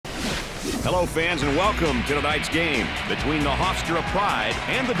Hello, fans, and welcome to tonight's game between the Hofstra Pride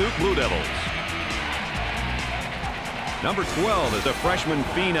and the Duke Blue Devils. Number 12 is a freshman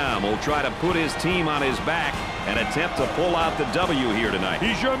phenom will try to put his team on his back and attempt to pull out the W here tonight.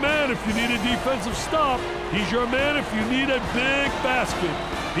 He's your man if you need a defensive stop. He's your man if you need a big basket.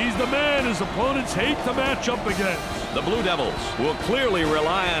 He's the man his opponents hate to match up against. The Blue Devils will clearly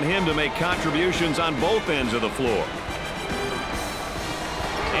rely on him to make contributions on both ends of the floor.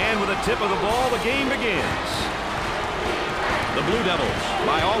 And with a tip of the ball, the game begins. The Blue Devils,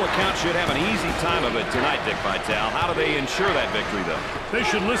 by all accounts, should have an easy time of it tonight, Dick Vitale. How do they ensure that victory, though? They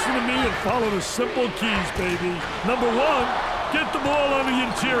should listen to me and follow the simple keys, baby. Number one, get the ball on the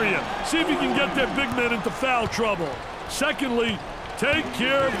interior. See if you can get their big men into foul trouble. Secondly, take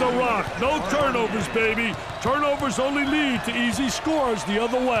care of the rock. No turnovers, baby. Turnovers only lead to easy scores the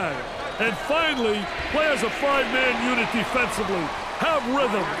other way. And finally, play as a five-man unit defensively. Have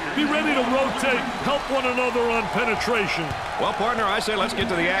rhythm. Be ready to rotate. Help one another on penetration. Well, partner, I say let's get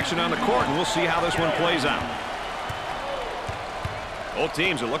to the action on the court, and we'll see how this one plays out. Both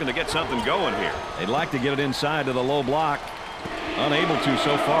teams are looking to get something going here. They'd like to get it inside to the low block. Unable to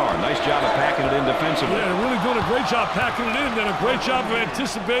so far. Nice job of packing it in defensively. Yeah, really doing a great job packing it in, and a great job of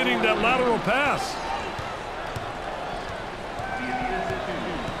anticipating that lateral pass.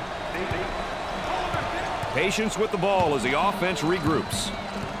 Patience with the ball as the offense regroups.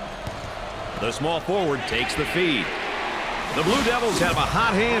 The small forward takes the feed. The Blue Devils have a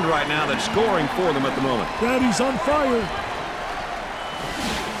hot hand right now that's scoring for them at the moment. Daddy's on fire.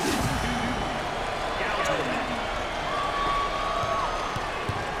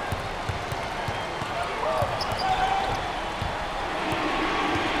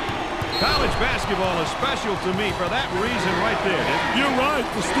 College basketball is special to me for that reason right there. You're right.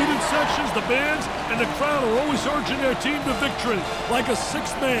 The student sections, the bands, and the crowd are always urging their team to victory, like a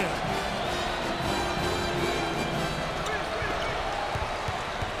sixth man.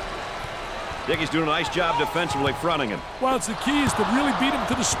 Dickey's doing a nice job defensively fronting him. Well, it's the key is to really beat him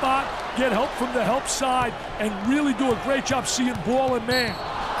to the spot, get help from the help side, and really do a great job seeing ball and man.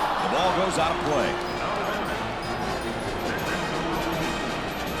 The ball goes out of play.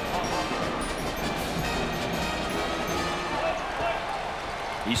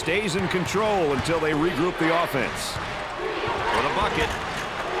 He stays in control until they regroup the offense. For the bucket.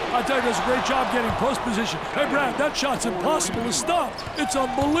 I tell you, does a great job getting post position. Hey, Brad, that shot's impossible to stop. It's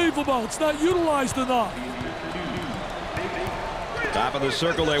unbelievable. It's not utilized enough. Top of the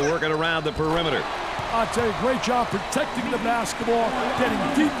circle, they work it around the perimeter. I tell you, great job protecting the basketball, getting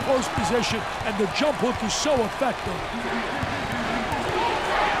deep post position, and the jump hook is so effective.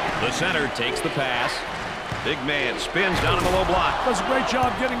 The center takes the pass. Big man spins down in the low block. Does a great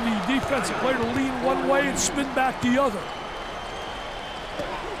job getting the defensive player to lean one way and spin back the other.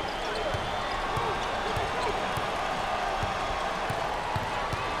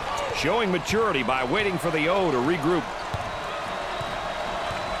 Showing maturity by waiting for the O to regroup.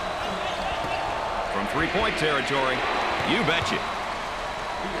 From three-point territory, you betcha.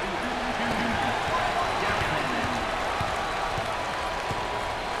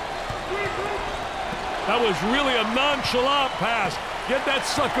 That was really a nonchalant pass. Get that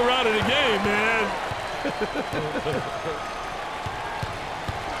sucker out of the game, man.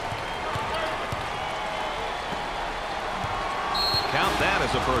 Count that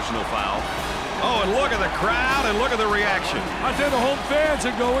as a personal foul. Oh, and look at the crowd and look at the reaction. I think the home fans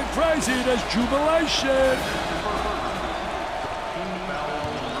are going crazy. There's jubilation.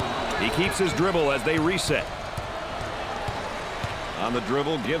 He keeps his dribble as they reset. On the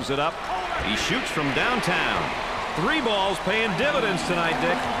dribble, gives it up. He shoots from downtown. Three balls paying dividends tonight,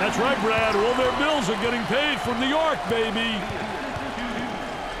 Dick. That's right, Brad. All their bills are getting paid from New York, baby.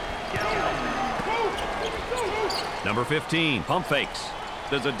 Number 15, pump fakes.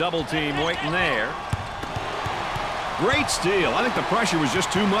 There's a double team waiting there. Great steal. I think the pressure was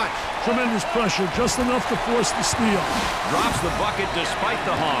just too much. Tremendous pressure, just enough to force the steal. Drops the bucket despite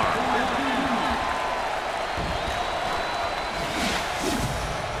the harm.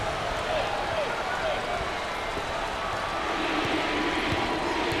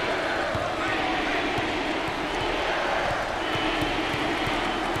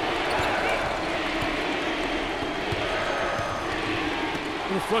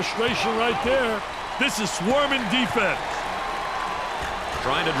 Frustration right there. This is swarming defense.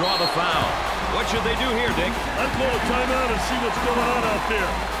 Trying to draw the foul. What should they do here, Dick? I'd blow a timeout and see what's going on out there.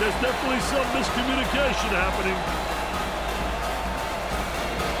 There's definitely some miscommunication happening.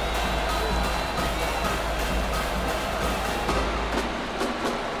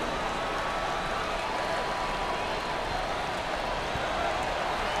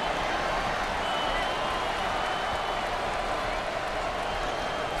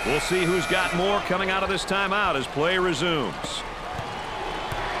 We'll see who's got more coming out of this timeout as play resumes.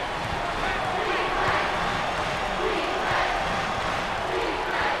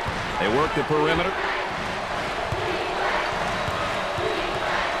 They work the perimeter.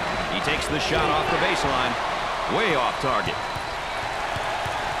 He takes the shot off the baseline. Way off target.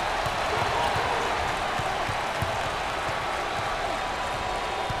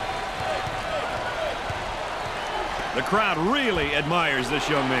 The crowd really admires this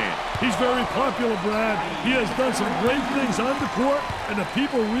young man. He's very popular, Brad. He has done some great things on the court, and the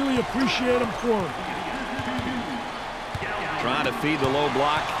people really appreciate him for it. Trying to feed the low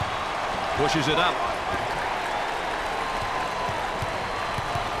block. Pushes it up.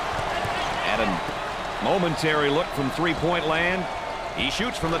 At a momentary look from three-point land. He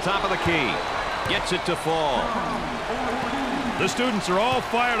shoots from the top of the key. Gets it to fall. The students are all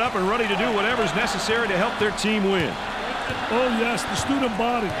fired up and ready to do whatever's necessary to help their team win. Oh, yes, the student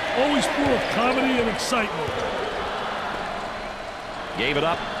body, always full of comedy and excitement. Gave it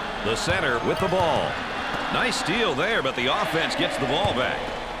up. The center with the ball. Nice steal there, but the offense gets the ball back.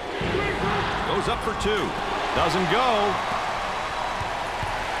 Goes up for two. Doesn't go.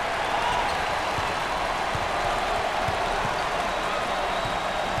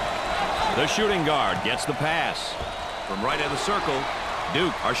 The shooting guard gets the pass. From right in the circle,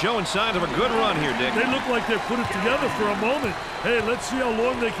 Duke are showing signs of a good run here, Dick. They look like they put it together for a moment. Hey, let's see how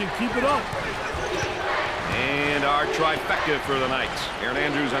long they can keep it up. And our trifecta for the night. Aaron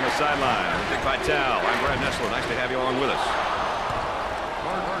Andrews on the sideline. I'm Dick Vitale. I'm Brad Nessler. Nice to have you along with us.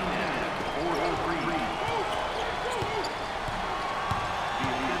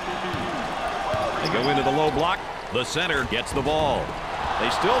 They go into the low block. The center gets the ball. They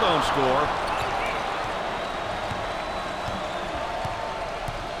still don't score.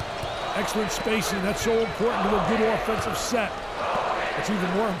 Excellent spacing. That's so important to a good offensive set. It's even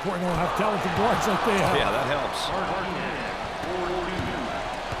more important to have talented guards like they have. Yeah, that helps.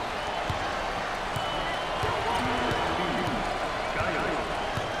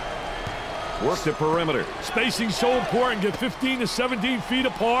 Work the perimeter. Spacing so important. Get 15 to 17 feet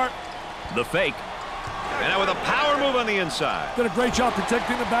apart. The fake. And now with a power move on the inside. Did a great job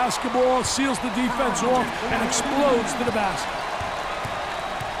protecting the basketball, seals the defense off, and explodes to the basket.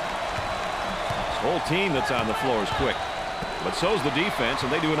 This whole team that's on the floor is quick. But so's the defense,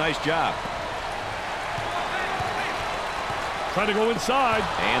 and they do a nice job. Trying to go inside.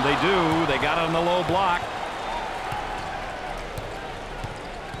 And they do. They got it on the low block.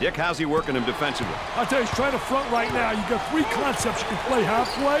 Dick, how's he working him defensively? I'll tell you, he's trying to front right now. You've got three concepts. You can play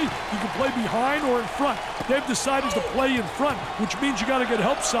halfway, you can play behind, or in front. They've decided to play in front, which means you got to get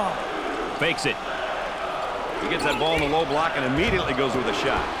help side. Fakes it. He gets that ball in the low block and immediately goes with a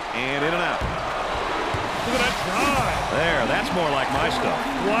shot. And in and out. Look at that drive. There, that's more like my stuff.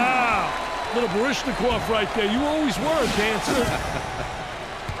 Wow. Little Barishnikov right there. You always were a dancer.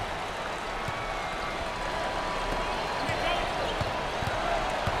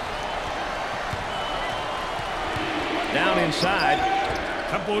 Down inside.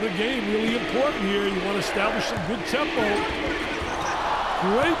 Tempo of the game really important here. You want to establish some good tempo.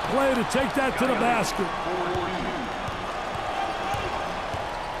 Great play to take that to the basket.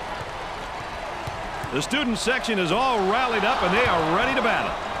 The student section is all rallied up and they are ready to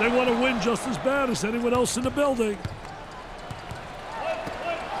battle. They want to win just as bad as anyone else in the building.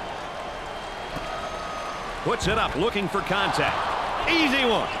 Puts it up, looking for contact. Easy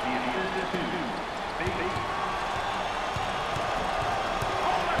one.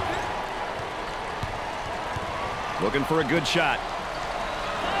 Looking for a good shot.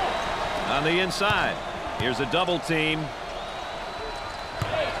 On the inside. Here's a double team.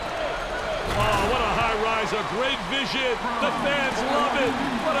 Oh, what a high riser. Great vision. The fans love it.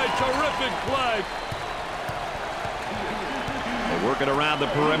 What a terrific play. They work it around the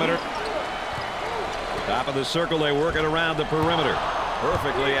perimeter. Top of the circle, they work it around the perimeter.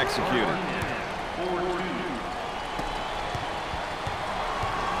 Perfectly executed.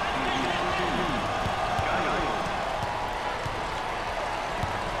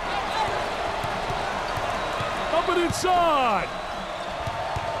 Inside.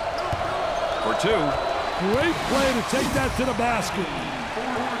 For two. Great play to take that to the basket.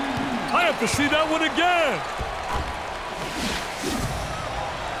 I have to see that one again.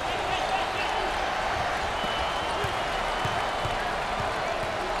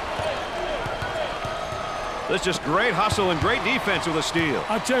 That's just great hustle and great defense with a steal.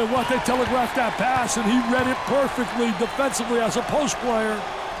 I tell you what, they telegraphed that pass, and he read it perfectly defensively as a post player.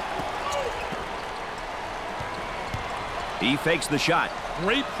 He fakes the shot.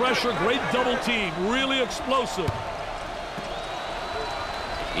 Great pressure, great double team. Really explosive.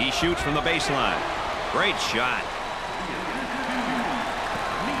 He shoots from the baseline. Great shot.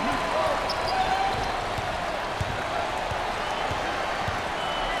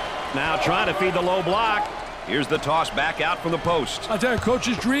 Now trying to feed the low block. Here's the toss back out from the post. I tell you,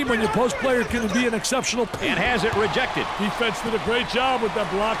 coach's dream when your post player can be an exceptional. And has it rejected. Defense did a great job with that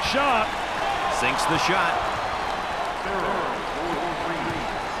block shot. Sinks the shot.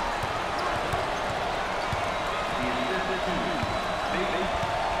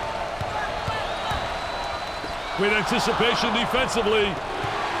 Great anticipation defensively.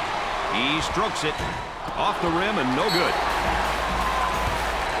 He strokes it off the rim and no good.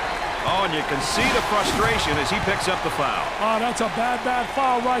 Oh, and you can see the frustration as he picks up the foul. Oh, that's a bad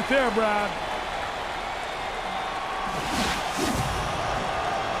foul right there, Brad.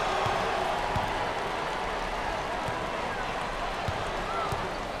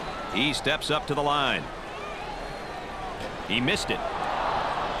 He steps up to the line. He missed it.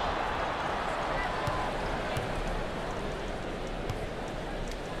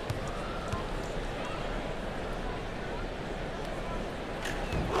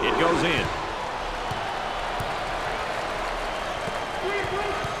 It goes in.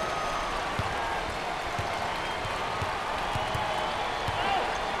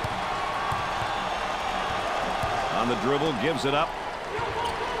 On the dribble, gives it up.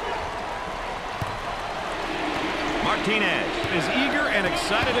 Martinez is eager and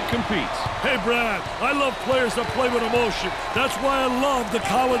excited to compete. Hey, Brad, I love players that play with emotion. That's why I love the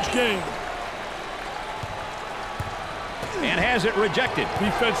college game. And has it rejected.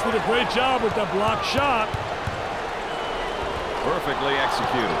 Defense did a great job with that block shot. Perfectly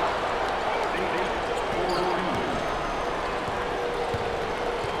executed.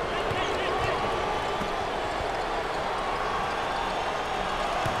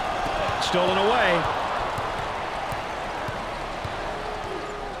 Stolen away.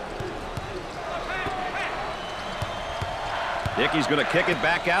 Dickey's going to kick it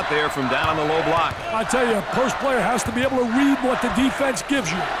back out there from down on the low block. I tell you, a post player has to be able to read what the defense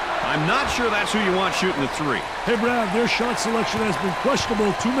gives you. I'm not sure that's who you want shooting the three. Hey, Brad, their shot selection has been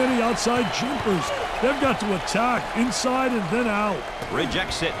questionable. Too many outside jumpers. They've got to attack inside and then out.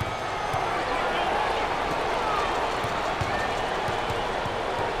 Rejects it.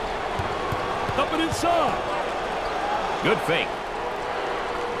 Up and inside. Good fake.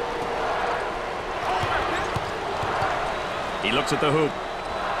 He looks at the hoop.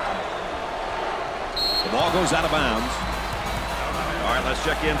 The ball goes out of bounds. All right, let's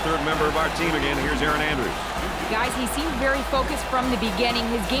check in third member of our team again. Here's Aaron Andrews. Guys, he seemed very focused from the beginning.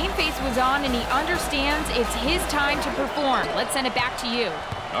 His game face was on, and he understands it's his time to perform. Let's send it back to you.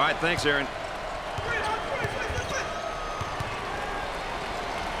 All right, thanks, Aaron.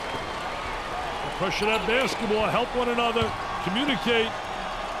 Pressure that basketball, help one another, communicate.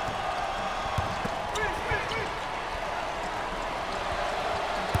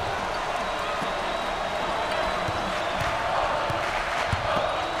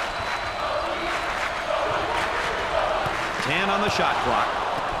 On the shot clock.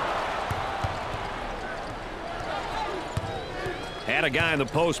 Had a guy in the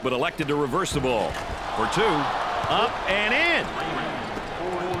post, but elected to reverse the ball. For two. Up and in.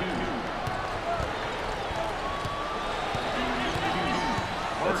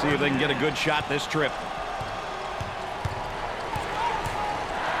 Let's see if they can get a good shot this trip.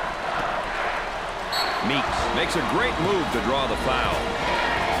 Meeks makes a great move to draw the foul.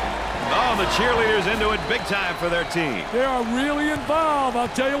 Oh, the cheerleaders into it big time for their team. They are really involved. I'll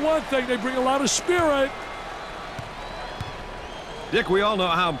tell you one thing, they bring a lot of spirit. Dick, we all know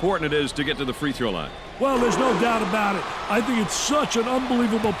how important it is to get to the free throw line. Well, there's no doubt about it. I think it's such an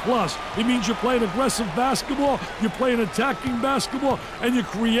unbelievable plus. It means you're playing aggressive basketball, you're playing attacking basketball, and you're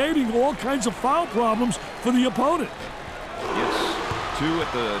creating all kinds of foul problems for the opponent. Gets two at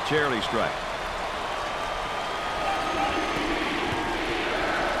the charity stripe.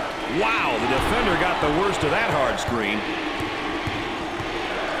 Wow, the defender got the worst of that hard screen.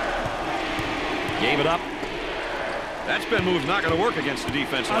 Gave it up. That spin move's not going to work against a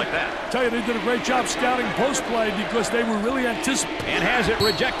defense like that. I tell you, they did a great job scouting post play because they were really anticipating. And has it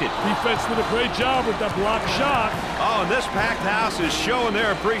rejected. Defense did a great job with that block shot. Oh, and this packed house is showing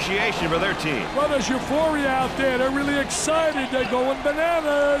their appreciation for their team. Well, there's euphoria out there. They're really excited. They're going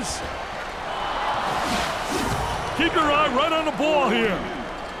bananas. Keep your eye right on the ball here.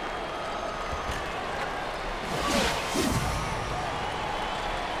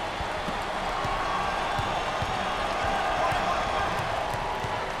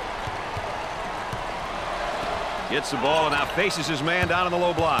 Gets the ball and now faces his man down in the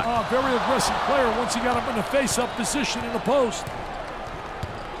low block. Very aggressive player once he got up in the face-up position in the post.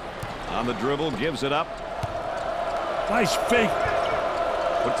 On the dribble, gives it up. Nice fake.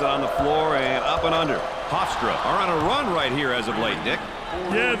 Puts it on the floor and up and under. Hofstra are on a run right here as of late, Dick.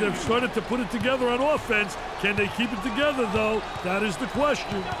 Yeah, they've started to put it together on offense. Can they keep it together, though? That is the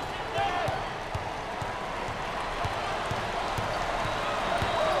question.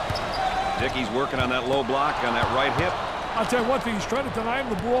 Dickey's working on that low block on that right hip. I'll tell you one thing, he's trying to deny him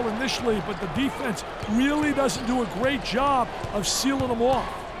the ball initially, but the defense really doesn't do a great job of sealing him off.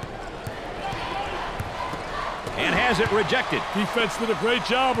 And has it rejected. Defense did a great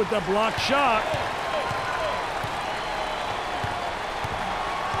job with that block shot.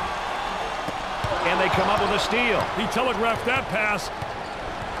 And they come up with a steal. He telegraphed that pass.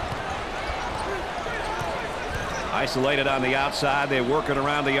 Isolated on the outside. They work it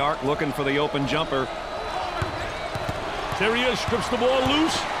around the arc, looking for the open jumper. There he is, strips the ball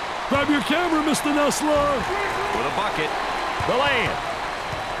loose. Grab your camera, Mr. Nessler. With a bucket. The land.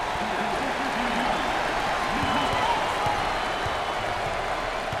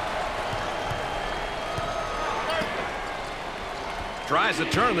 Tries to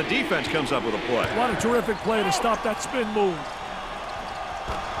turn. The defense comes up with a play. What a terrific play to stop that spin move.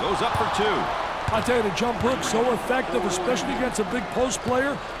 Goes up for two. I tell you, the jump hook so effective, especially against a big post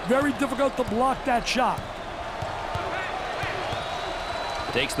player. Very difficult to block that shot.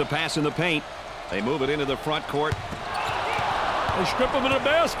 Takes the pass in the paint. They move it into the front court. They strip him in the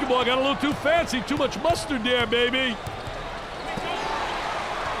basketball. Got a little too fancy. Too much mustard there, baby.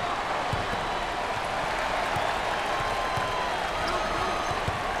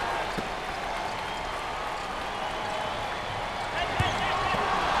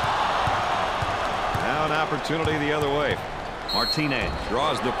 Now an opportunity the other way. Martinez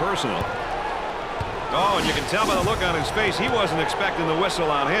draws the personal. Oh, and you can tell by the look on his face, he wasn't expecting the whistle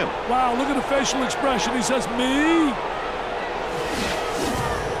on him. Wow, look at the facial expression. He says, me?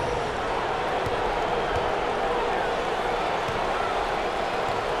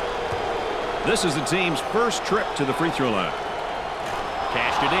 This is the team's first trip to the free throw line.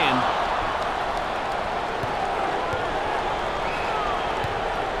 Cashed it in.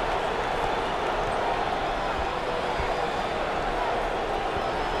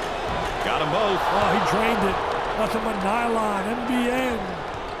 Got them both. Oh, he drained it. Nothing but nylon, NBN.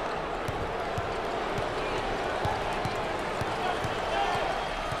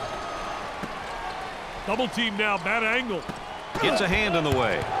 Double team now, bad angle. Gets a hand in the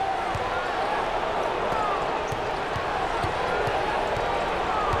way.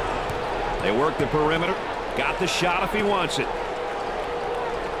 They work the perimeter. Got the shot if he wants it.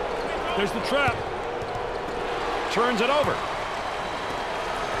 There's the trap. Turns it over.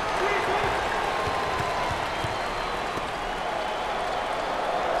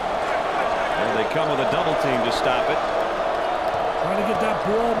 Come with a double team to stop it. Trying to get that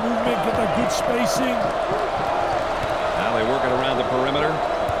ball movement, get that good spacing. Now they work it around the perimeter.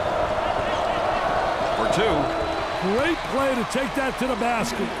 For two. Great play to take that to the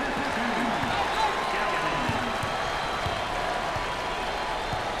basket.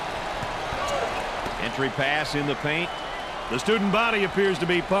 Entry pass in the paint. The student body appears to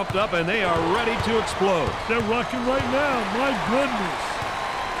be pumped up, and they are ready to explode. They're rocking right now. My goodness.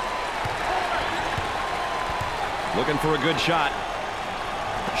 Looking for a good shot.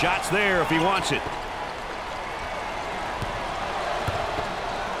 Shot's there if he wants it.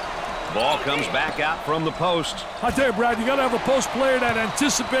 Ball comes back out from the post. I tell you, Brad, you got to have a post player that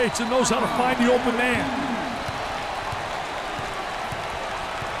anticipates and knows how to find the open man.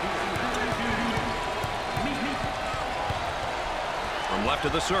 From left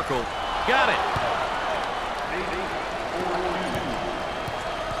of the circle. Got it.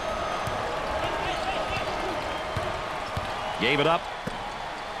 Gave it up.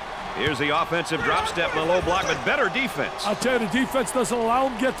 Here's the offensive drop step in the low block, but better defense. I'll tell you, the defense doesn't allow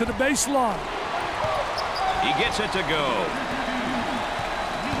him to get to the baseline. He gets it to go.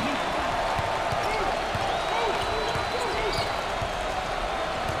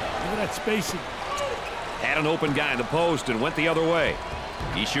 Look at that spacing. Had an open guy in the post and went the other way.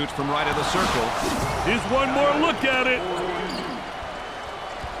 He shoots from right of the circle. Here's one more look at it.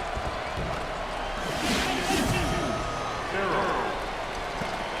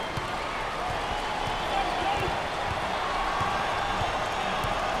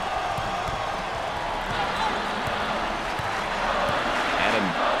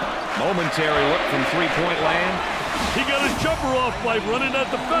 Momentary look from three-point land. He got his jumper off by running that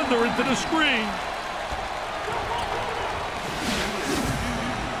defender into the screen.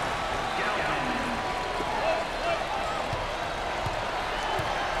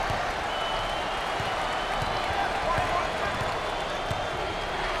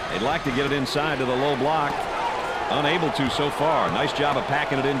 They They'd like to get it inside to the low block. Unable to so far. Nice job of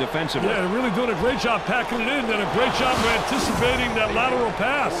packing it in defensively. Yeah, they're really doing a great job packing it in, and a great job of anticipating that lateral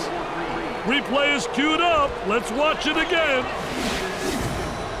pass. Replay is queued up. Let's watch it again.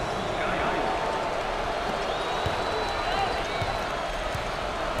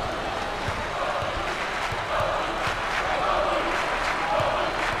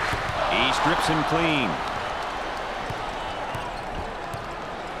 He strips him clean.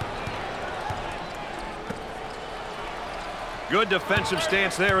 Good defensive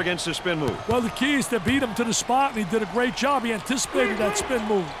stance there against the spin move. Well, the key is to beat him to the spot, and he did a great job. He anticipated that spin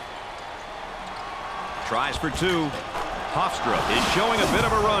move. Tries for two. Hofstra is showing a bit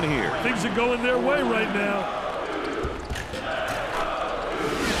of a run here. Things are going their way right now.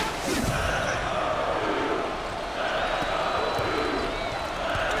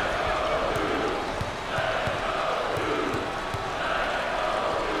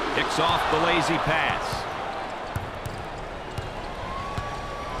 Picks off the lazy pass.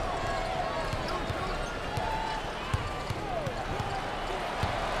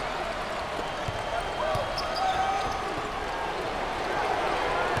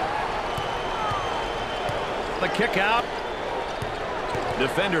 The kick out.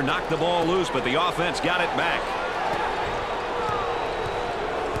 Defender knocked the ball loose, but the offense got it back.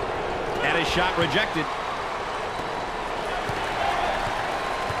 Had his shot rejected.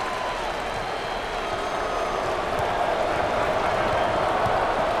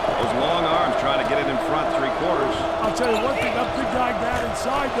 Those long arms trying to get it in front, three-quarters. I'll tell you one thing, that big guy down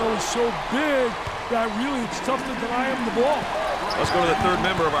inside, though, is so big that really it's tough to deny him the ball. Let's go to the third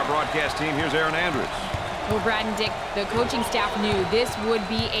member of our broadcast team. Here's Aaron Andrews. Well, Brad and Dick, the coaching staff knew this would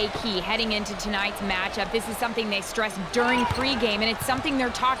be a key heading into tonight's matchup. This is something they stressed during pregame, and it's something they're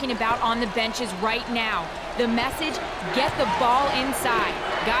talking about on the benches right now. The message, get the ball inside.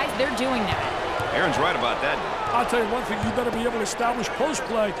 Guys, they're doing that. Aaron's right about that. I'll tell you one thing, you better be able to establish post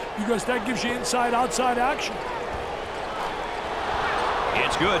play because that gives you inside-outside action.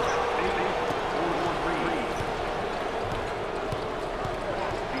 It's good.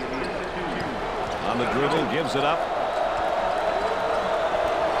 On the dribble, gives it up.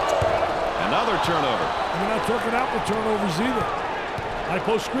 Another turnover. And we're not talking out the turnovers either. High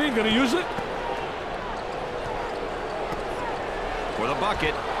post screen, going to use it. For the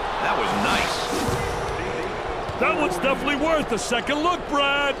bucket. That was nice. That one's definitely worth a second look,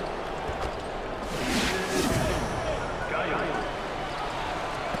 Brad.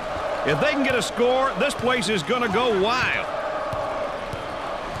 If they can get a score, this place is going to go wild.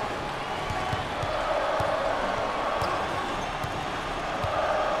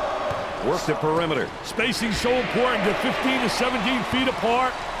 Work the perimeter. Spacing so important. Get 15 to 17 feet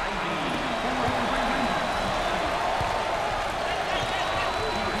apart.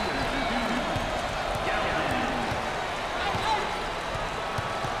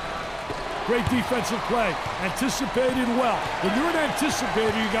 Great defensive play. Anticipated well. When you're an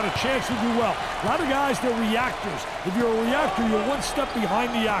anticipator, you got a chance to do well. A lot of guys, they're reactors. If you're a reactor, you're one step behind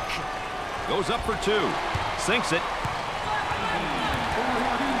the action. Goes up for two. Sinks it.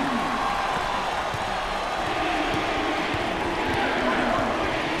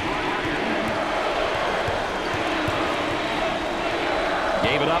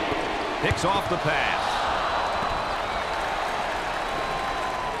 Gave it up. Picks off the pass.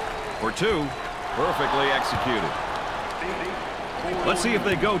 For two. Perfectly executed. Let's see if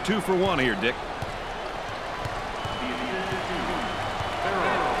they go 2 for 1 here, Dick.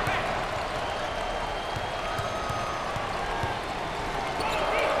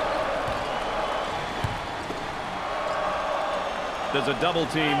 There's a double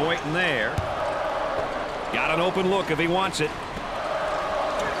team waiting there. Got an open look if he wants it.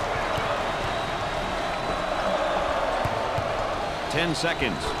 Ten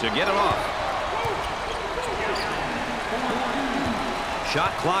seconds to get it off.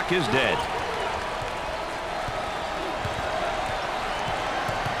 Shot clock is dead.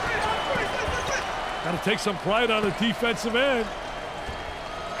 Got to take some pride on the defensive end.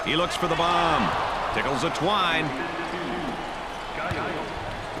 He looks for the bomb. Tickles a twine.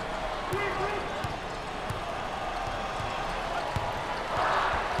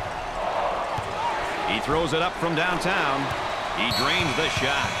 He throws it up from downtown. He drains the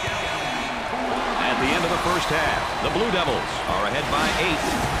shot. At the end of the first half, the Blue Devils are ahead by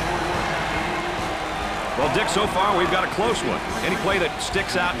 8. Well, Dick, so far we've got a close one. Any play that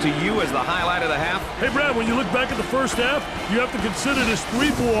sticks out to you as the highlight of the half? Hey, Brad, when you look back at the first half, you have to consider this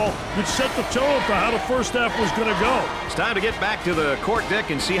 3-ball, which set the tone for how the first half was going to go. It's time to get back to the court, Dick,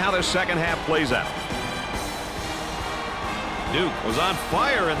 and see how this second half plays out. Duke was on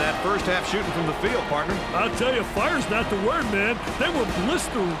fire in that first half shooting from the field, partner. I'll tell you, fire's not the word, man. They were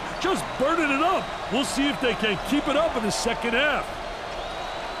blistering, just burning it up. We'll see if they can keep it up in the second half.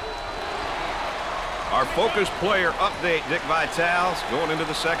 Our focus player update, Dick Vitale's going into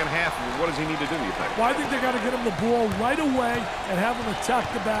the second half. What does he need to do, you think? Well, I think they got to get him the ball right away and have him attack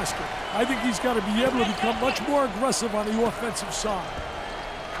the basket. I think he's got to be able to become much more aggressive on the offensive side.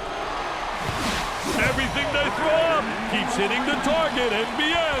 Everything they throw up keeps hitting the target.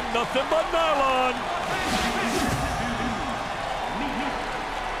 NBN, nothing but nylon.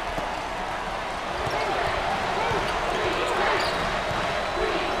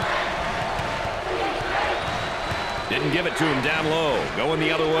 Didn't give it to him down low. Going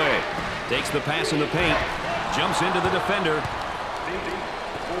the other way. Takes the pass in the paint. Jumps into the defender.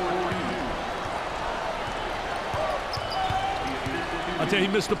 I'll tell you,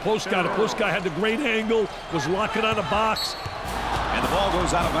 he missed the post guy. The post guy had the great angle, was locking on the box. And the ball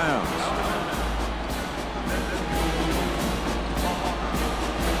goes out of bounds.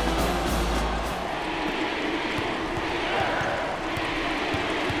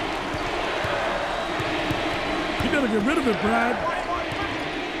 You better get rid of it, Brad.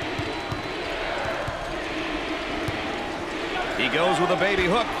 He goes with a baby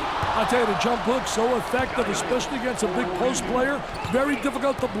hook. I'll tell you, the jump hook so effective, especially against a big post player. Very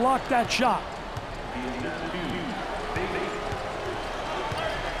difficult to block that shot.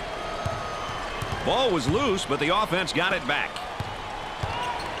 Ball was loose, but the offense got it back.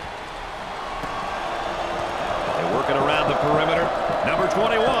 They work it around the perimeter. Number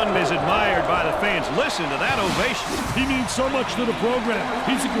 21 is admired by the fans. Listen to that ovation. He means so much to the program.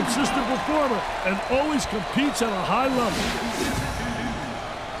 He's a consistent performer and always competes at a high level.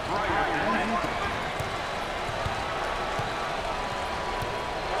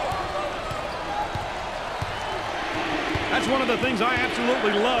 That's one of the things I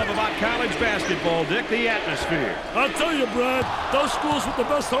absolutely love about college basketball, Dick, the atmosphere. I'll tell you, Brad, those schools with the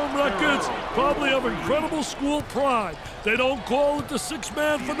best home records probably have incredible school pride. They don't call it the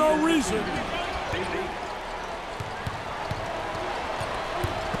six-man for no reason.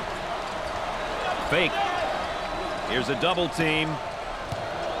 Fake. Here's a double team.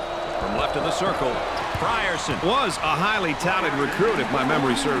 From left of the circle. Frierson was a highly touted recruit, if my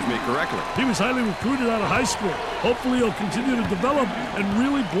memory serves me correctly. He was highly recruited out of high school. Hopefully he'll continue to develop and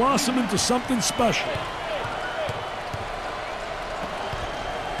really blossom into something special.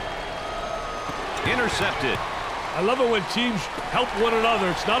 Intercepted. I love it when teams help one another.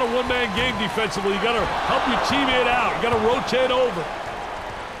 It's not a one-man game defensively. You got to help your teammate out. You got to rotate over.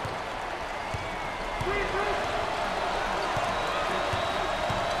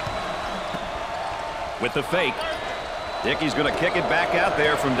 With the fake. Dickey's going to kick it back out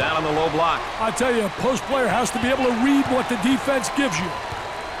there from down on the low block. I tell you, a post player has to be able to read what the defense gives you.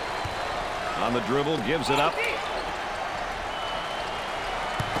 On the dribble, gives it up.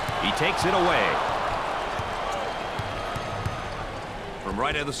 He takes it away. From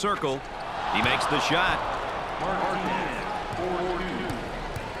right of the circle, he makes the shot.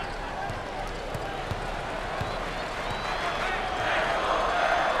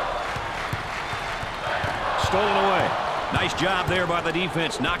 Stolen away. Nice job there by the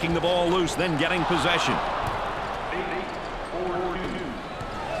defense, knocking the ball loose, then getting possession.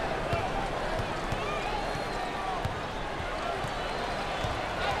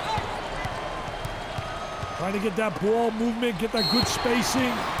 Trying to get that ball movement, get that good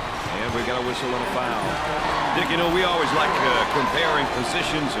spacing. And we got a whistle and a foul. Dick, you know, we always like comparing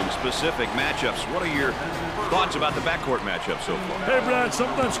positions and specific matchups. What are your thoughts about the backcourt matchup so far? Hey, Brad,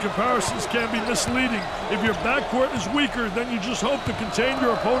 sometimes comparisons can be misleading. If your backcourt is weaker, then you just hope to contain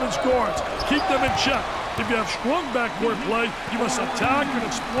your opponent's guards. Keep them in check. If you have strong backcourt play, you must attack and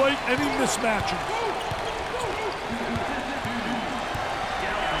exploit any mismatches.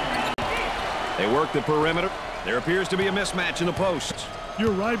 They work the perimeter. There appears to be a mismatch in the post.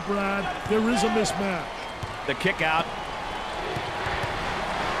 You're right, Brad. There is a mismatch. The kick out.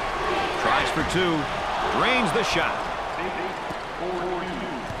 Tries for two. Drains the shot.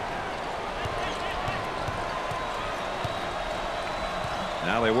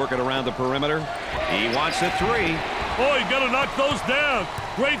 Now they work it around the perimeter. He wants a three. Oh, you got to knock those down.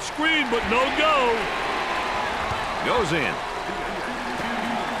 Great screen, but no go. Goes in.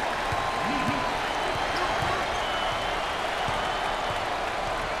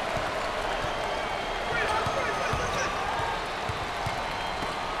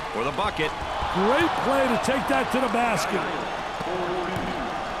 For the bucket. Great play to take that to the basket.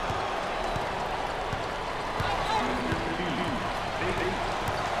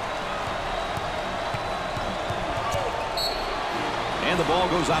 And the ball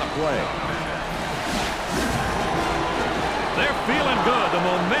goes out of play. They're feeling good. The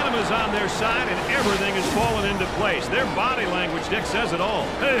momentum is on their side, and everything is falling into place. Their body language, Dick, says it all.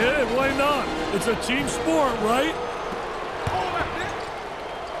 Hey, why not? It's a team sport, right?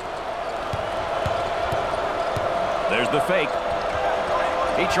 There's the fake.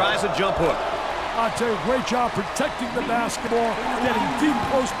 He tries a jump hook. I tell you, great job protecting the basketball, getting deep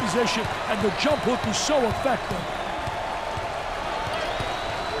post position, and the jump hook is so effective.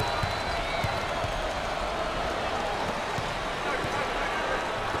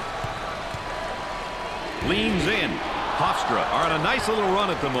 Leans in. Hofstra are on a nice little run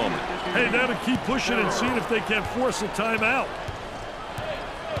at the moment. Hey, now to keep pushing and seeing if they can force a timeout.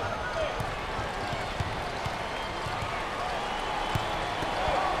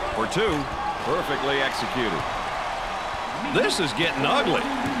 For two, perfectly executed. This is getting ugly.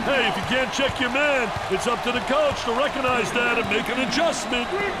 Hey, if you can't check your man, it's up to the coach to recognize that and make an adjustment.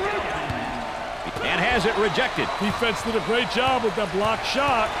 And has it rejected. Defense did a great job with that blocked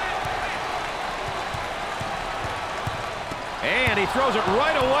shot. And he throws it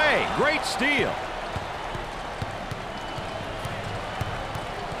right away. Great steal.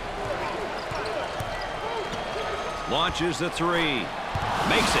 Launches the three.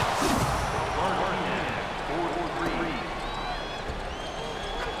 Makes it.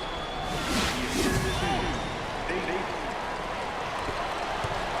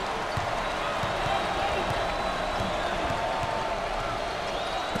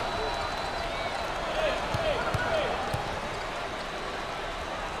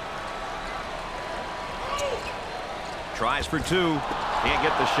 Tries for two. Can't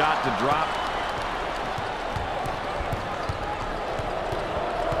get the shot to drop.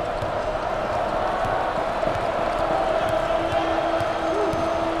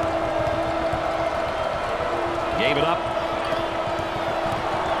 Gave it up.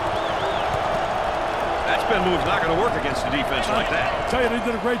 That spin move's not going to work against a defense like that. I tell you, they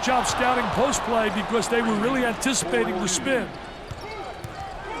did a great job scouting post play because they were really anticipating the spin.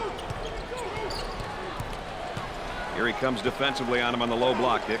 Here he comes defensively on him on the low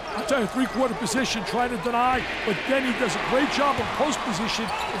block, Dick. I tell you, three-quarter position, trying to deny, but then he does a great job of post position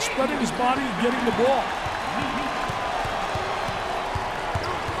and spreading his body and getting the ball.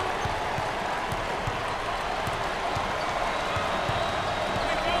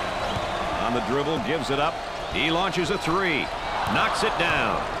 On the dribble, gives it up. He launches a three. Knocks it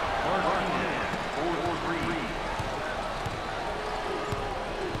down.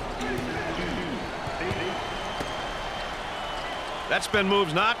 That spin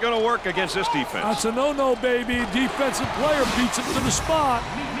move's not going to work against this defense. That's a no-no, baby. Defensive player beats him to the spot.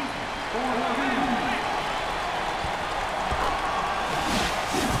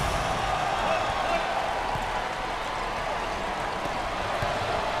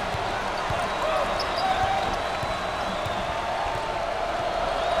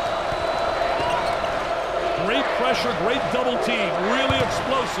 Great pressure, great double team. Really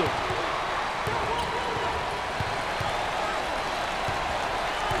explosive.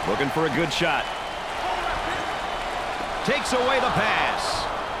 Looking for a good shot. Takes away the pass.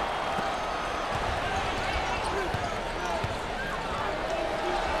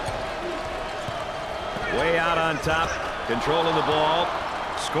 Way out on top. Controlling the ball.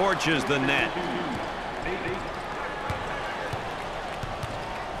 Scorches the net.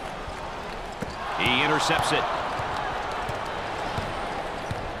 He intercepts it.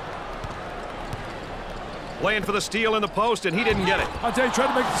 Playing for the steal in the post, and he didn't get it. I tell you, tried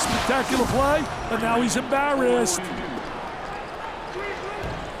to make the spectacular play, but now he's embarrassed.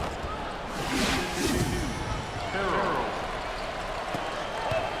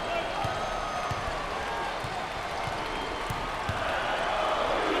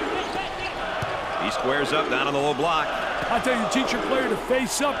 He squares up down on the low block. I tell you, teach your player to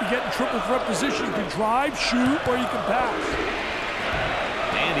face up. You get in triple threat position. You can drive, shoot, or you can pass.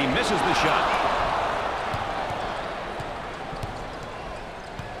 And he misses the shot.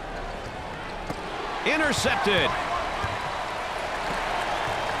 Intercepted.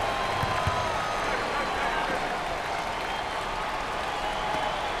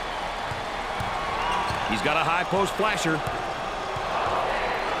 He's got a high post flasher.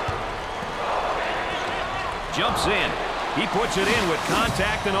 Jumps in. He puts it in with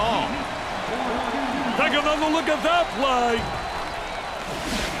contact and all. Take another look at that play.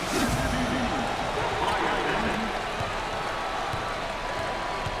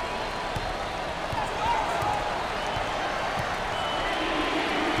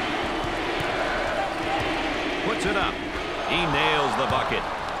 Puts it up. He nails the bucket.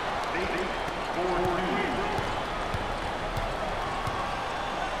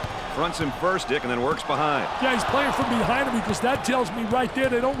 Fronts him first, Dick, and then works behind. Yeah, he's playing from behind him because that tells me right there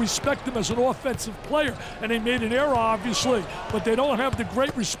they don't respect him as an offensive player. And they made an error, obviously, but they don't have the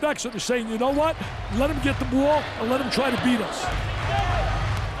great respect. So they're saying, you know what? Let him get the ball and let him try to beat us.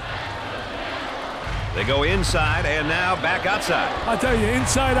 They go inside and now back outside. I tell you,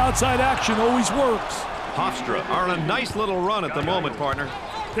 inside-outside action always works. Hofstra are on a nice little run at the moment, partner.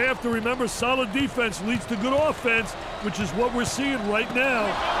 They have to remember solid defense leads to good offense, which is what we're seeing right now.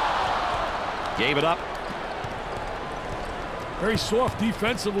 Gave it up. Very soft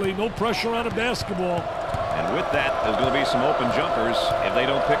defensively, no pressure on a basketball. And with that, there's going to be some open jumpers if they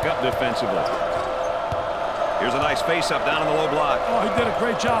don't pick up defensively. Here's a nice face-up down in the low block. Oh, he did a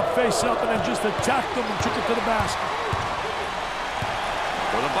great job face-up and then just attacked them and took it to the basket.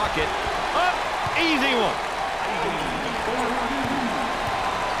 For the bucket. Up! Easy one.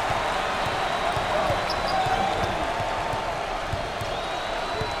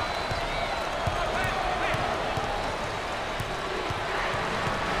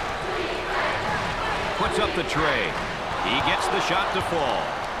 Puts up the tray. He gets the shot to fall.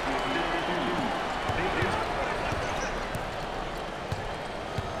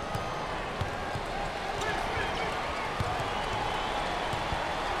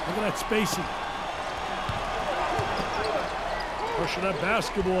 Look at that spacing. Pushing that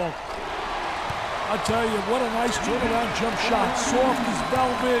basketball. I tell you, what a nice turnaround jump shot. Soft as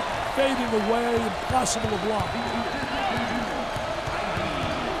velvet, fading away, impossible to block.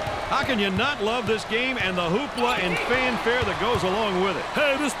 How can you not love this game and the hoopla and fanfare that goes along with it?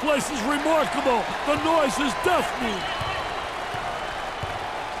 Hey, this place is remarkable. The noise is deafening.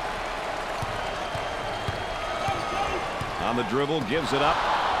 On the dribble, gives it up.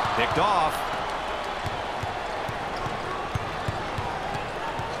 Picked off.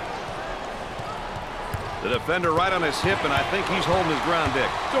 The defender right on his hip, and I think he's holding his ground, Dick.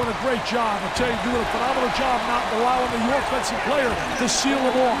 Doing a great job. I tell you, doing a phenomenal job not allowing the offensive player to seal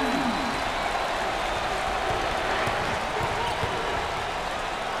it off.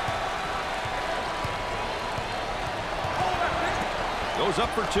 Goes up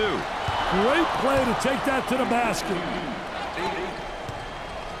for two. Great play to take that to the basket.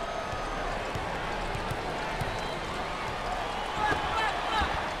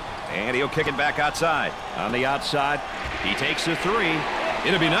 And he'll kick it back outside. On the outside, he takes a three.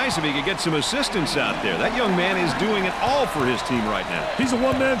 It'd be nice if he could get some assistance out there. That young man is doing it all for his team right now. He's a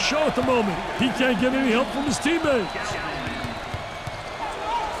one-man show at the moment. He can't get any help from his teammates.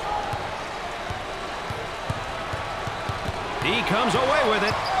 He comes away with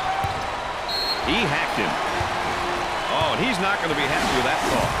it. He hacked him. Oh, and he's not going to be happy with that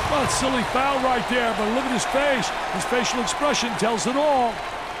call. Well, it's a silly foul right there, but look at his face. His facial expression tells it all.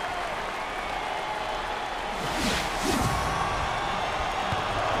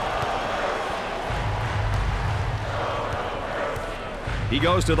 He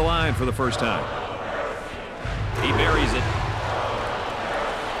goes to the line for the first time. He buries it.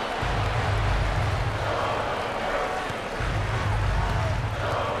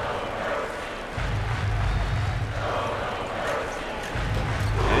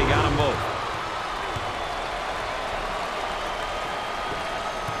 And he got them both.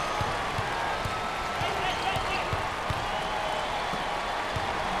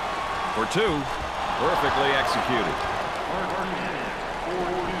 For two, perfectly executed.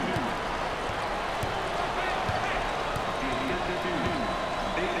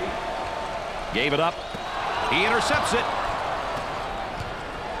 Gave it up. He intercepts it.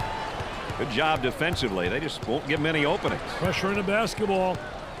 Good job defensively. They just won't give him any openings. Pressure in the basketball.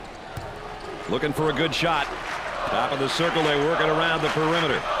 Looking for a good shot. Top of the circle, they work it around the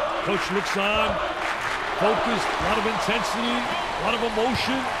perimeter. Coach looks on. Focused. A lot of intensity. A lot of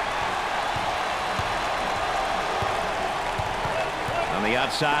emotion. On the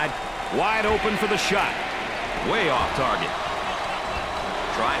outside, wide open for the shot. Way off target.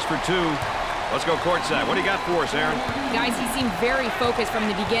 Tries for two. Let's go courtside. What do you got for us, Aaron? Guys, he seemed very focused from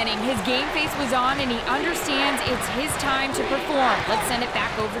the beginning. His game face was on, and he understands it's his time to perform. Let's send it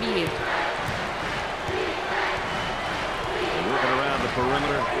back over to you. They're working around the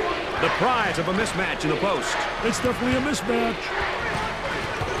perimeter. The prize of a mismatch in the post. It's definitely a mismatch.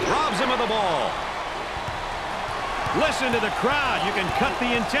 Robs him of the ball. Listen to the crowd. You can cut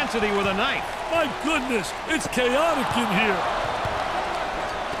the intensity with a knife. My goodness, it's chaotic in here.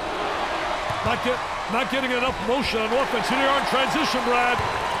 Not getting enough motion on offense. Here they are in transition, Brad.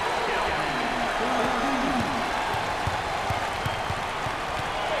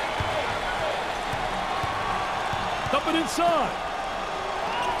 Dump it inside.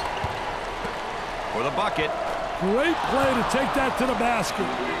 For the bucket, Great play to take that to the basket.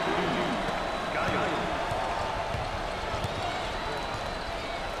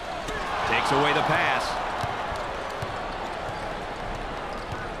 Takes away the pass.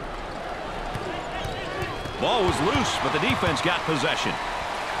 Ball was loose, but the defense got possession.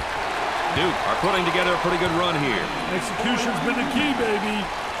 Duke are putting together a pretty good run here. Execution's been the key, baby.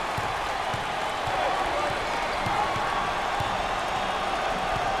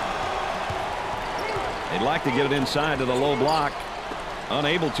 They'd like to get it inside to the low block.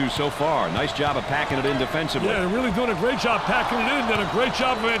 Unable to so far. Nice job of packing it in defensively. Yeah, they're really doing a great job packing it in. Done a great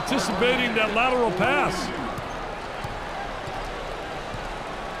job of anticipating that lateral pass.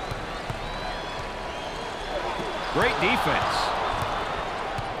 Great defense.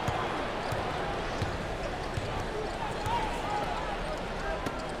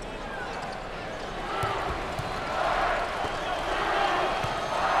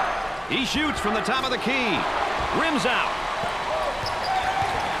 He shoots from the top of the key. Rims out.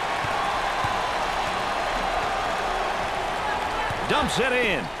 Dumps it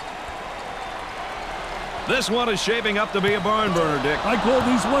in. This one is shaping up to be a barn burner, Dick. I call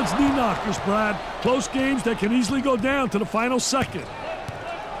these ones knee knockers, Brad. Close games that can easily go down to the final second.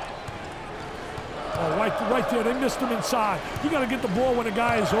 Oh, right there. They missed him inside. You got to get the ball when the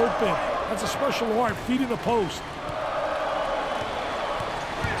guy is open. That's a special art, feeding the post.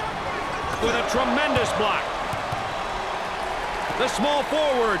 With a tremendous block. The small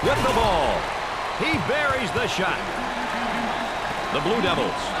forward with the ball. He buries the shot. The Blue Devils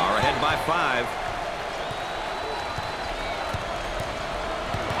are ahead by 5.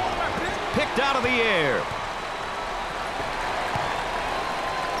 Picked out of the air.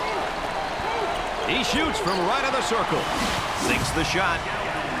 He shoots from right of the circle. Sinks the shot.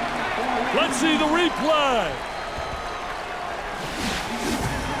 Let's see the replay.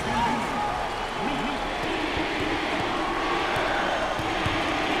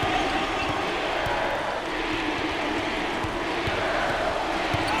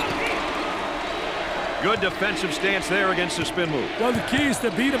 Good defensive stance there against the spin move. Well, the key is to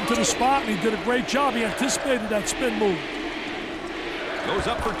beat him to the spot, and he did a great job. He anticipated that spin move. Goes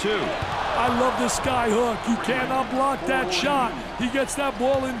up for 2. I love this sky hook. You cannot block that shot. He gets that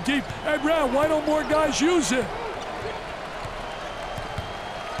ball in deep. Hey, Brad, why don't more guys use it?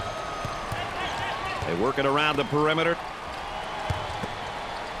 They work it around the perimeter.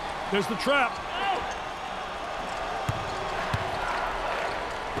 There's the trap.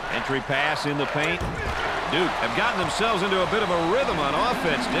 Entry pass in the paint. Duke have gotten themselves into a bit of a rhythm on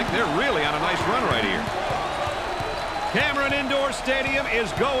offense, Dick. They're really on a nice run right here. Cameron Indoor Stadium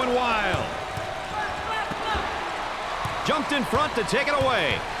is going wild. Jumped in front to take it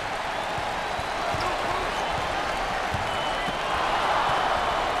away.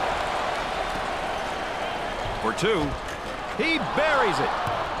 For 2. He buries it.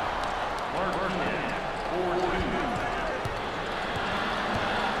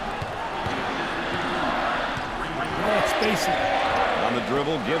 Spacing. On the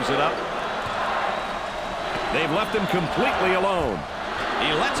dribble, gives it up. They've left him completely alone.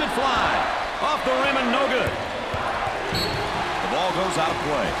 He lets it fly. Off the rim and no good. The ball goes out of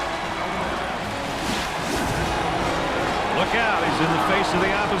play. Look out, he's in the face of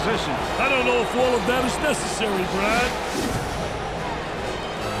the opposition. I don't know if all of that is necessary, Brad.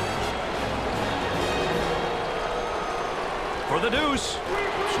 For the deuce.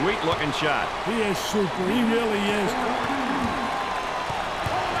 Sweet looking shot. He is super. He really is.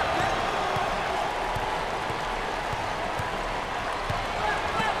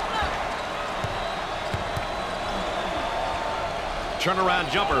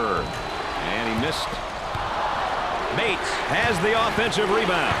 Turnaround jumper. And he missed. Bates has the offensive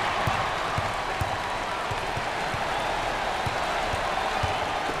rebound.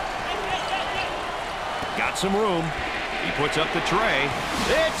 Got some room. He puts up the tray.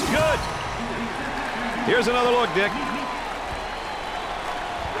 It's good. Here's another look, Dick.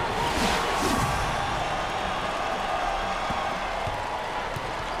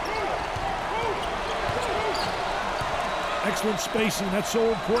 Excellent spacing. That's so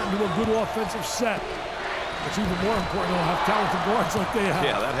important to a good offensive set. It's even more important to have talented guards like they have.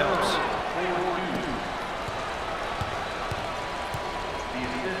 Yeah, that helps.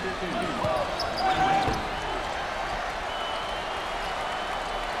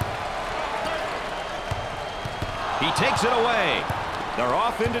 He takes it away. They're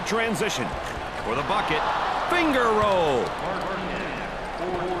off into transition. For the bucket, finger roll.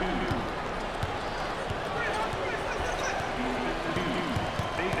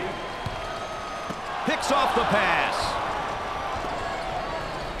 Picks off the pass.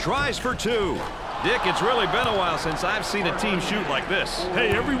 Tries for 2. Dick, it's really been a while since I've seen a team shoot like this. Hey,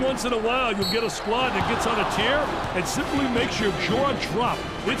 every once in a while you'll get a squad that gets on a tear and simply makes your jaw drop.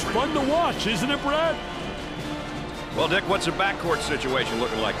 It's fun to watch, isn't it, Brad? Well, Dick, what's the backcourt situation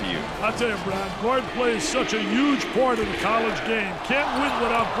looking like to you? I'll tell you, Brad, guard play is such a huge part of the college game. Can't win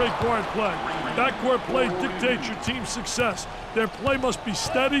without great guard play. Backcourt play dictates your team's success. Their play must be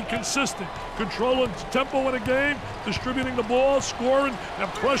steady, consistent, controlling tempo in a game, distributing the ball, scoring, and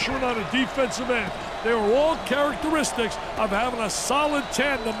pressuring on the defensive end. They are all characteristics of having a solid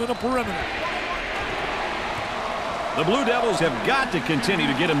tandem in a perimeter. The Blue Devils have got to continue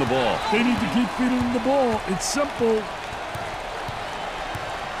to get him the ball. They need to keep feeding him the ball. It's simple.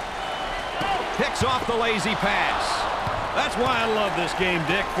 Picks off the lazy pass. That's why I love this game,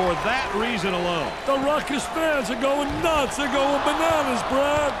 Dick, for that reason alone. The Rutgers fans are going nuts. They're going bananas,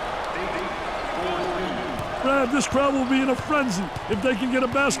 Brad. Brad, this crowd will be in a frenzy if they can get a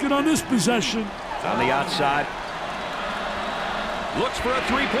basket on this possession. On the outside. Looks for a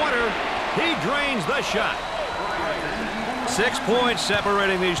three-pointer. He drains the shot. 6 points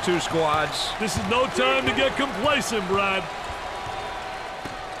separating these two squads. This is no time to get complacent, Brad.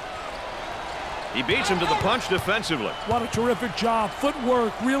 He beats him to the punch defensively. What a terrific job.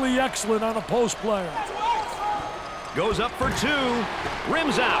 Footwork really excellent on a post player. Goes up for two.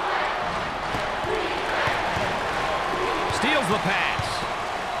 Rims out. Steals the pass.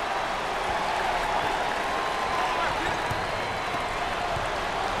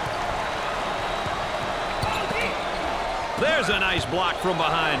 There's a nice block from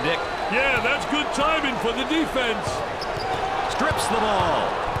behind, Dick. Yeah, that's good timing for the defense. Strips the ball.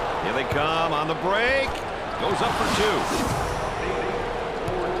 Here they come on the break. Goes up for two.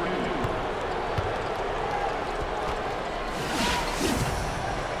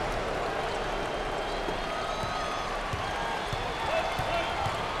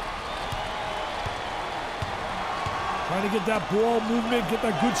 Trying to get that ball movement, get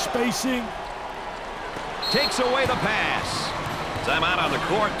that good spacing. Takes away the pass. Timeout on the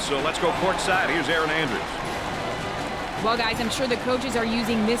court, so let's go courtside. Here's Aaron Andrews. Well, guys, I'm sure the coaches are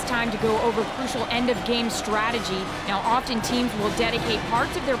using this time to go over crucial end-of-game strategy. Now, often teams will dedicate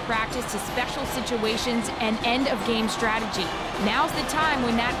parts of their practice to special situations and end-of-game strategy. Now's the time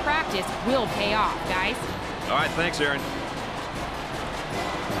when that practice will pay off, guys. All right, thanks, Aaron.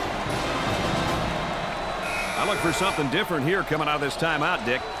 I look for something different here coming out of this timeout,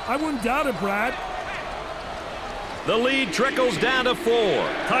 Dick. I wouldn't doubt it, Brad. The lead trickles down to 4.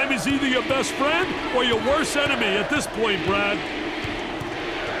 Time is either your best friend or your worst enemy at this point, Brad.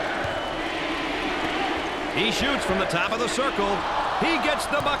 He shoots from the top of the circle. He gets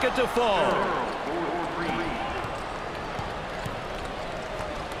the bucket to fall.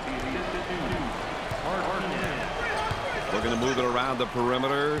 Looking to move it around the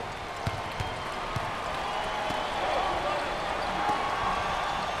perimeter.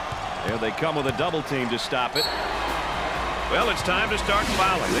 There they come with a double team to stop it. Well, it's time to start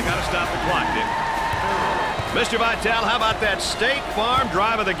fouling. They got to stop the clock, Dick. Mr. Vitale, how about that State Farm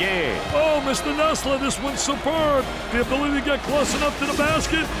drive of the game? Oh, Mr. Nessler, this one's superb. The ability to get close enough to the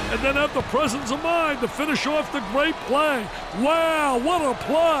basket and then have the presence of mind to finish off the great play. Wow, what a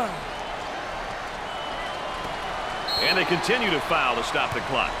play. And they continue to foul to stop the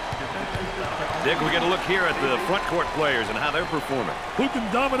clock. Dick, we get a look here at the front court players and how they're performing. Who can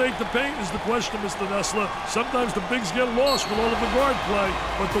dominate the paint is the question, Mr. Nessler. Sometimes the bigs get lost with all of the guard play,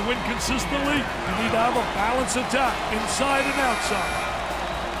 but to win consistently, you need to have a balanced attack, inside and outside.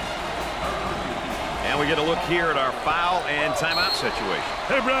 And we get a look here at our foul and timeout situation.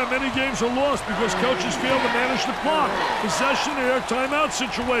 Hey, Brad, many games are lost because coaches fail to manage the clock. Possession or timeout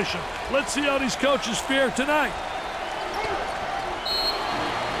situation. Let's see how these coaches fare tonight.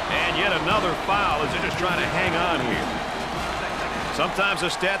 And yet another foul as they're just trying to hang on here. Sometimes a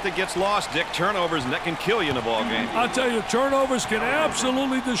stat that gets lost, Dick, turnovers, and that can kill you in a ball game. I'll tell you, turnovers can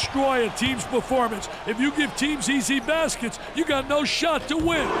absolutely destroy a team's performance. If you give teams easy baskets, you got no shot to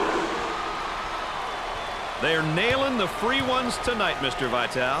win. They're nailing the free ones tonight, Mr.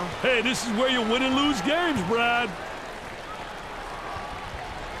 Vitale. Hey, this is where you win and lose games, Brad.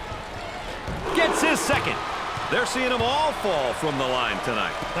 Gets his second. They're seeing them all fall from the line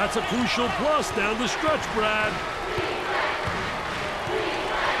tonight. That's a crucial plus down the stretch, Brad.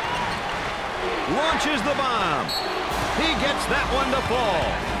 Launches the bomb. He gets that one to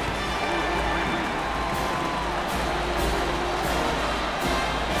fall.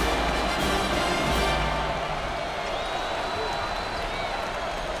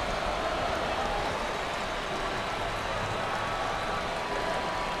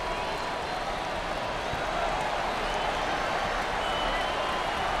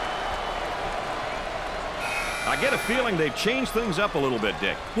 I get a feeling they've changed things up a little bit,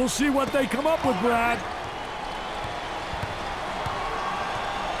 Dick. We'll see what they come up with, Brad.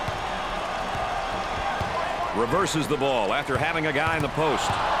 Reverses the ball after having a guy in the post.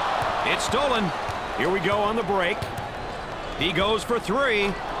 It's stolen. Here we go on the break. He goes for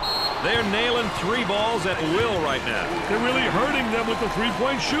three. They're nailing three balls at will right now. They're really hurting them with the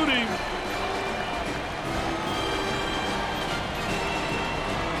three-point shooting.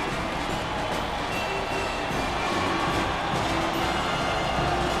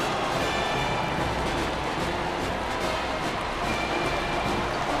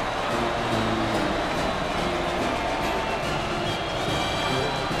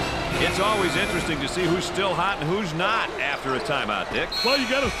 It's always interesting to see who's still hot and who's not after a timeout, Dick. Well, you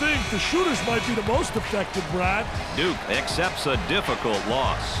got to think the shooters might be the most affected, Brad. Duke accepts a difficult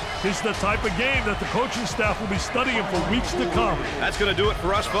loss. It's the type of game that the coaching staff will be studying for weeks to come. That's going to do it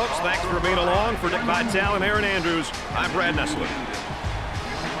for us, folks. Thanks for being along. For Dick Vitale and Aaron Andrews, I'm Brad Nessler.